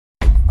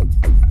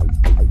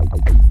All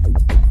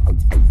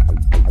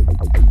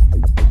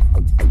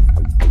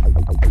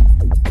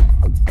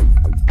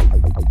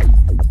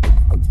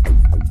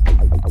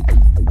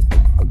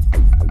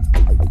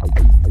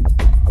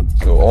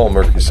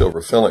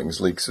mercury-silver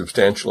fillings leak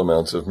substantial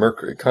amounts of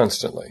mercury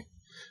constantly.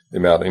 The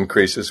amount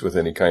increases with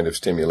any kind of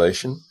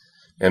stimulation,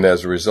 and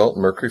as a result,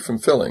 mercury from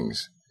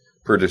fillings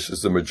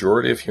produces the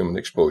majority of human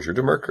exposure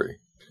to mercury.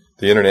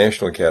 The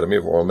International Academy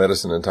of Oral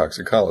Medicine and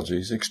Toxicology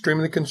is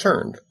extremely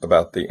concerned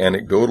about the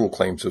anecdotal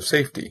claims of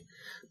safety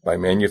by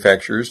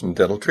manufacturers and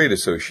dental trade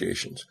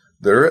associations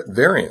that are at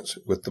variance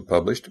with the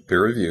published,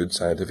 peer-reviewed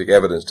scientific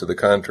evidence to the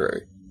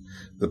contrary.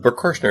 The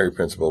precautionary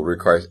principle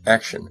requires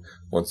action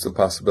once the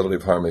possibility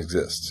of harm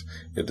exists.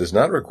 It does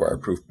not require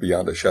proof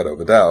beyond a shadow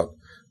of a doubt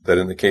that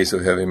in the case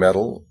of heavy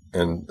metal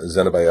and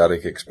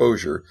xenobiotic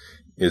exposure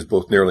is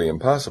both nearly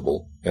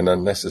impossible and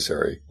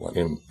unnecessary,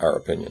 in our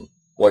opinion.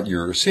 What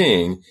you're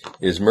seeing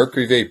is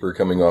mercury vapor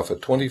coming off a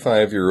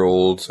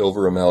 25-year-old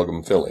silver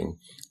amalgam filling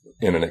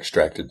in an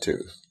extracted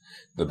tooth.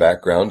 The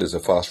background is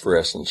a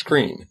phosphorescent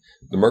screen.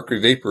 The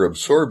mercury vapor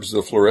absorbs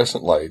the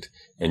fluorescent light,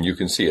 and you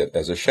can see it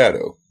as a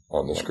shadow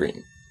on the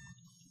screen.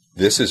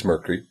 This is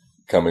mercury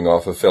coming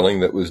off a filling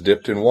that was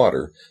dipped in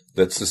water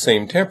that's the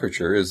same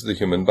temperature as the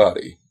human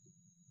body.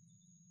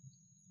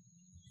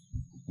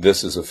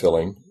 This is a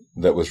filling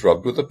that was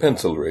rubbed with a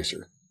pencil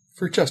eraser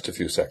for just a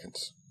few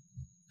seconds.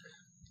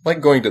 Like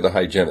going to the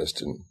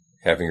hygienist and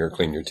having her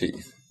clean your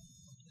teeth.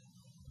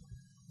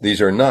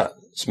 These are not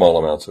small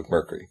amounts of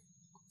mercury.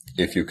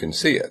 If you can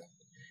see it,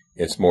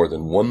 it's more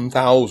than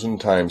 1,000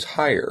 times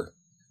higher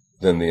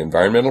than the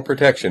Environmental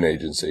Protection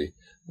Agency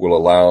will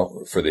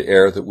allow for the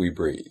air that we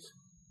breathe.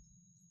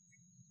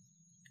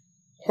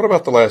 What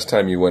about the last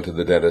time you went to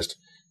the dentist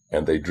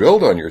and they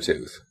drilled on your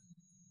tooth?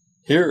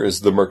 Here is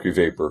the mercury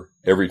vapor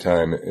every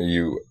time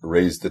you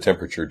raise the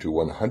temperature to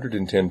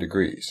 110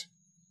 degrees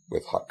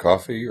with hot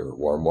coffee or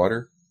warm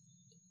water,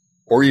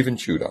 or even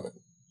chewed on it.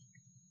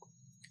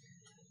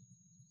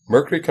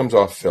 Mercury comes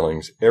off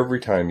fillings every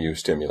time you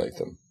stimulate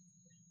them,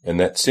 and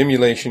that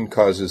stimulation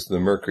causes the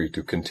mercury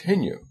to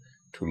continue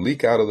to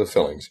leak out of the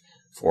fillings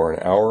for an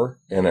hour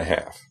and a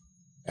half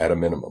at a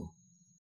minimum.